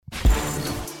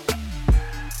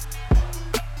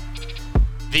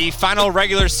The final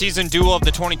regular season duel of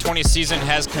the 2020 season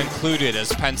has concluded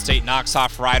as Penn State knocks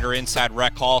off Rider inside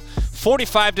Rec Hall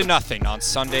 45-0 on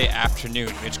Sunday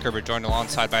afternoon. Mitch Gerber joined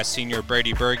alongside by senior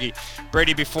Brady Berge.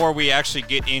 Brady, before we actually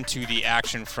get into the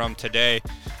action from today,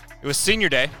 it was senior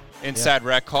day inside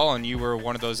Rec Hall, and you were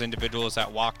one of those individuals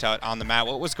that walked out on the mat.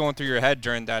 What was going through your head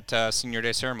during that senior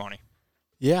day ceremony?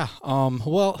 Yeah,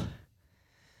 well,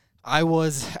 I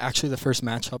was actually the first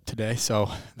matchup today, so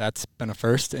that's been a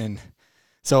first, and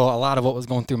so a lot of what was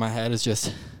going through my head is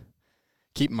just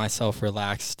keeping myself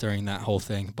relaxed during that whole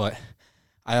thing. But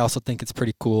I also think it's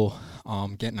pretty cool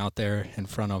getting out there in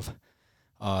front of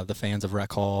the fans of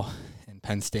Rec Hall and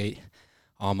Penn State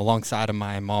alongside of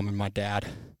my mom and my dad.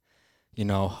 You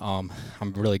know,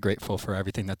 I'm really grateful for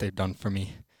everything that they've done for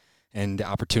me and the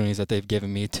opportunities that they've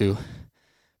given me to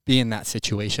be in that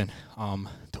situation,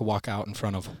 to walk out in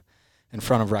front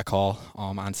of Rec Hall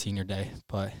on senior day.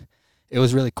 But it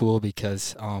was really cool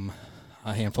because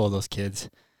a handful of those kids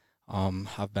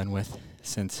I've been with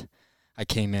since I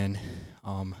came in,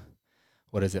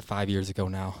 5 years ago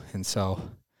now. And so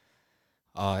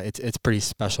it's a pretty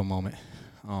special moment.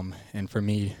 And for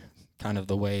me, kind of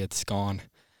the way it's gone,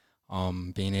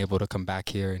 being able to come back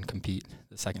here and compete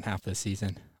the second half of the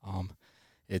season,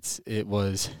 it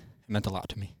meant a lot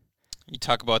to me. You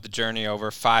talk about the journey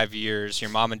over 5 years, your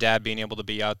mom and dad being able to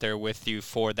be out there with you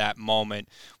for that moment.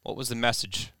 What was the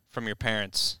message from your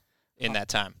parents in that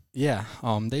time? Yeah,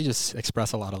 they just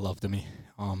express a lot of love to me.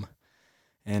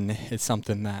 And it's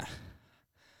something that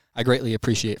I greatly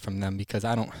appreciate from them because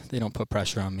they don't put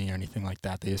pressure on me or anything like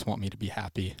that. They just want me to be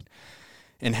happy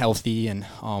and healthy and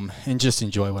just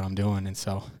enjoy what I'm doing. And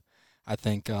so I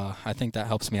think that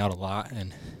helps me out a lot.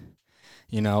 And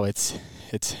you know, it's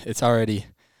already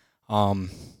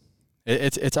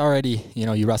it's already, you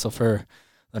know, you wrestle for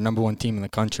the number one team in the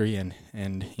country and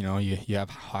you know, you have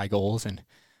high goals. And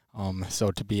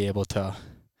so to be able to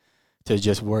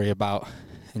just worry about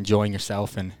enjoying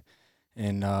yourself and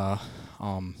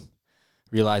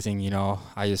realizing, you know,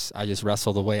 I just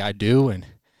wrestle the way I do and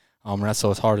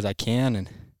wrestle as hard as I can,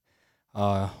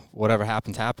 and whatever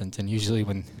happens. And usually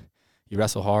when you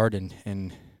wrestle hard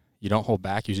and you don't hold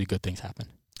back, usually good things happen.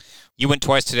 You went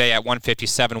twice today at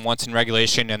 157, once in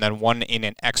regulation and then one in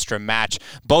an extra match.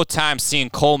 Both times seeing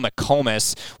Cole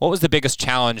McComas. What was the biggest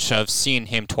challenge of seeing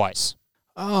him twice?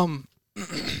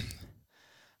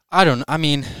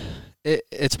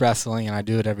 It's wrestling, and I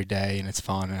do it every day, and it's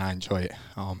fun, and I enjoy it.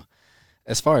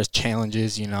 As far as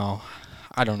challenges, you know,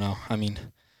 I don't know. I mean,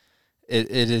 it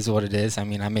is what it is. I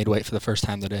mean, I made weight for the first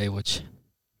time today, which,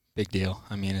 big deal.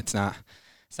 I mean, it's not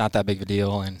that big of a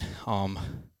deal, and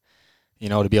you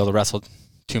know, to be able to wrestle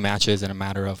 2 matches in a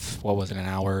matter of, an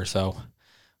hour or so,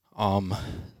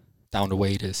 down to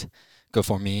weight is good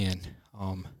for me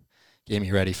and get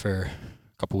me ready for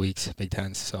a couple weeks, Big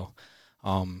Tens. So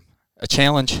a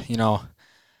challenge, you know,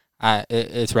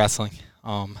 it's wrestling.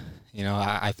 You know,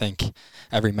 I think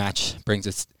every match brings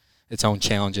its own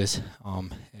challenges,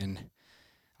 and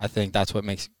I think that's what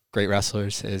makes great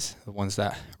wrestlers is the ones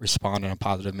that respond in a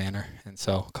positive manner. And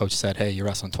so Coach said, hey, you're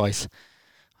wrestling twice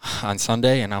on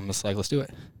Sunday, and I'm just like, let's do it.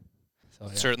 So,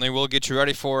 yeah. Certainly will get you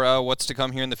ready for what's to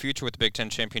come here in the future with the Big Ten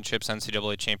Championships,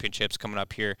 NCAA Championships coming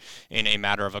up here in a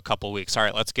matter of a couple weeks. All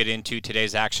right, let's get into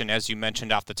today's action. As you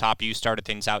mentioned off the top, you started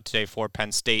things out today for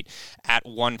Penn State at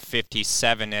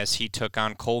 157 as he took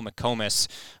on Cole McComas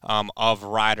of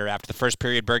Rider. After the first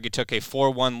period, Berge took a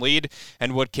 4-1 lead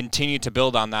and would continue to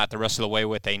build on that the rest of the way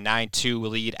with a 9-2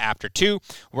 lead after 2,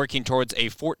 working towards a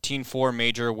 14-4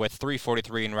 major with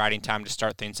 3:43 in riding time to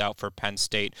start things out for Penn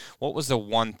State. What was the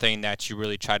one thing that you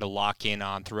really tried to lock in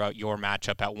on throughout your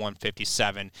matchup at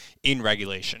 157 in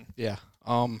regulation? Yeah.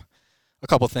 A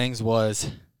couple things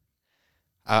was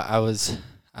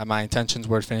my intentions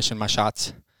were finishing my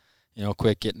shots, you know,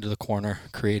 quick, getting to the corner,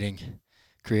 creating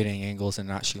angles and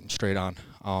not shooting straight on.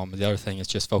 The other thing is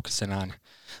just focusing on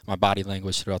my body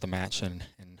language throughout the match and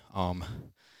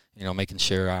you know, making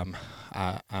sure I'm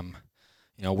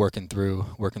you know, working through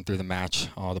the match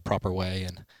the proper way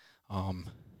and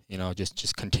you know,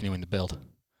 just continuing to build.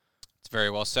 It's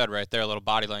very well said right there. A little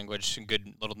body language, a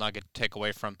good little nugget to take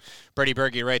away from Brady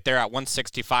Berge right there at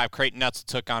 165. Creighton Etzel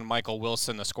took on Michael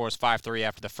Wilson. The score is 5-3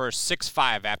 after the first,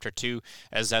 6-5 after 2,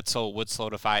 as Etzel would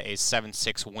solidify a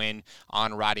 7-6 win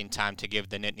on riding time to give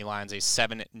the Nittany Lions a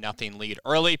 7-0 lead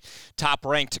early.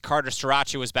 Top-ranked Carter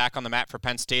Starace was back on the mat for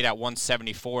Penn State at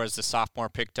 174 as the sophomore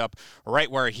picked up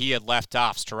right where he had left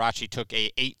off. Starace took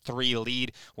a 8-3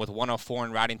 lead with 104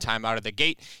 in riding time out of the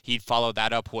gate. He'd follow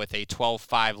that up with a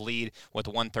 12-5 lead with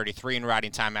 133 in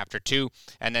riding time after 2,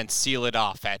 and then seal it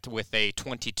off with a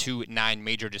 22-9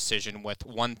 major decision with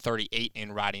 138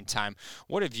 in riding time.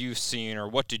 What have you seen, or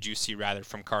what did you see rather,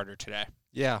 from Carter today?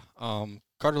 Yeah,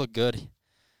 Carter looked good.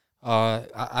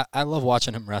 I love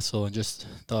watching him wrestle and just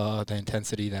the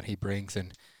intensity that he brings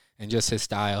and just his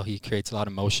style. He creates a lot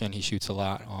of motion. He shoots a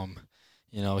lot.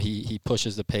 He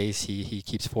pushes the pace. He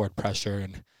keeps forward pressure,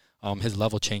 and his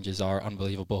level changes are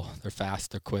unbelievable. They're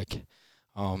fast. They're quick.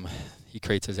 He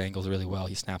creates his angles really well.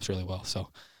 He snaps really well. So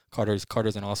Carter's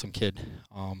an awesome kid.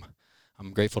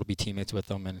 I'm grateful to be teammates with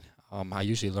him, and I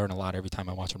usually learn a lot every time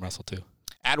I watch him wrestle too.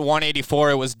 At 184,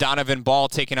 it was Donovan Ball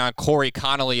taking on Corey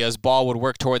Connolly as Ball would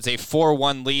work towards a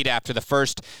 4-1 lead after the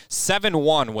first,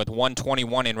 7-1 with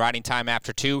 121 in riding time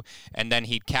after 2, and then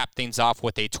he'd cap things off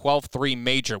with a 12-3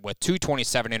 major with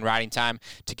 227 in riding time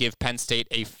to give Penn State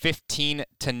a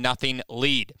 15-0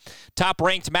 lead.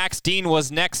 Top-ranked Max Dean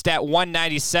was next at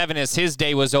 197 as his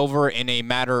day was over in a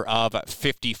matter of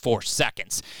 54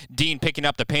 seconds. Dean picking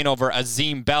up the paint over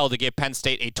Azim Bell to give Penn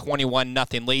State a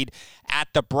 21-0 lead.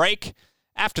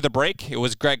 After the break, it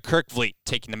was Greg Kirkvliet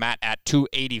taking the mat at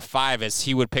 285 as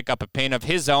he would pick up a pin of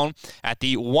his own at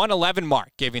the 111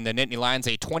 mark, giving the Nittany Lions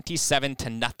a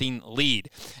 27-0 lead.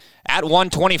 At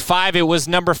 125, it was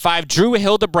number 5, Drew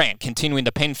Hildebrandt, continuing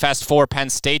the pin fest for Penn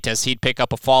State as he'd pick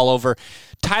up a fall over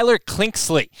Tyler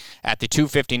Klinksley at the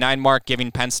 259 mark,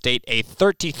 giving Penn State a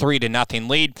 33-0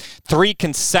 lead. 3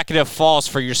 consecutive falls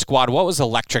for your squad. What was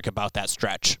electric about that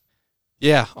stretch?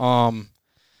 Yeah,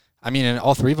 and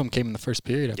all 3 of them came in the first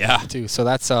period, I think, too. So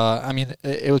that's,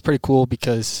 it was pretty cool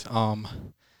because,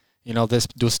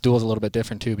 this duel is a little bit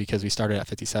different, too, because we started at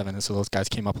 57, and so those guys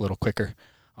came up a little quicker.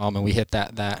 And we hit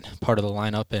that part of the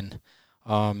lineup, and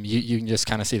you can just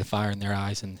kind of see the fire in their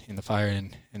eyes and in the fire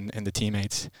in the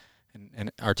teammates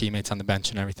and our teammates on the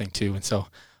bench and everything, too. And so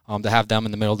to have them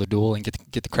in the middle of the duel and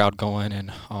get the crowd going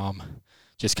and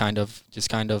just kind of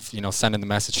sending the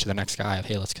message to the next guy of,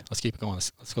 hey, let's keep it going.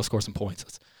 Let's go score some points.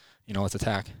 Let's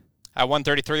attack. At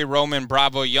 133, Roman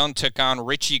Bravo Young took on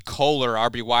Richie Kohler.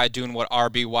 RBY doing what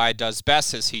RBY does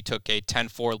best as he took a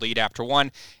 10-4 lead after 1,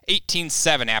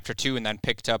 18-7 after 2, and then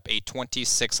picked up a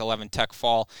 26-11 tech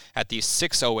fall at the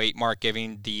 6:08 mark,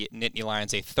 giving the Nittany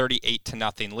Lions a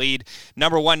 38-0 lead.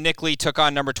 Number 1, Nick Lee took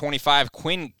on number 25,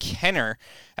 Quinn Kenner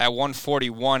at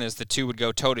 141 as the two would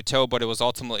go toe-to-toe, but it was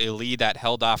ultimately Lee that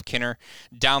held off Kenner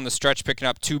down the stretch, picking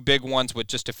up 2 big ones with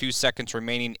just a few seconds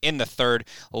remaining in the third.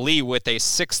 Lee with a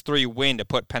 6-3 win to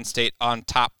put Penn State on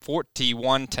top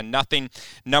 41-0.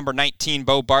 Number 19,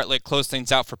 Bo Bartlett closed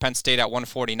things out for Penn State at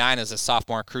 149 as a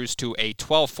sophomore cruised to a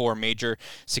 12-4 major,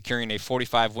 securing a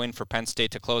 45 win for Penn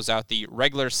State to close out the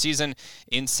regular season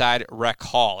inside Rec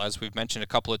Hall. As we've mentioned a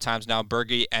couple of times now,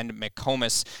 Berge and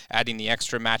McComas adding the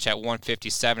extra match at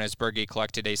 157 as Berge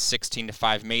collected a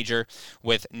 16-5 major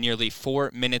with nearly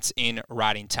 4 minutes in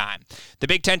riding time. The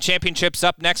Big Ten Championship's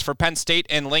up next for Penn State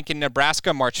and Lincoln,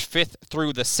 Nebraska, March 5th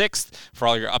through the 6th. For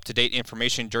all your up-to-date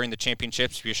information during the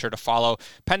championships, be sure to follow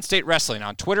Penn State Wrestling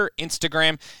on Twitter,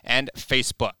 Instagram, and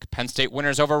Facebook. Penn State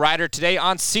winners over Rider today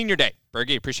on Senior Day.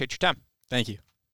 Berge, appreciate your time. Thank you.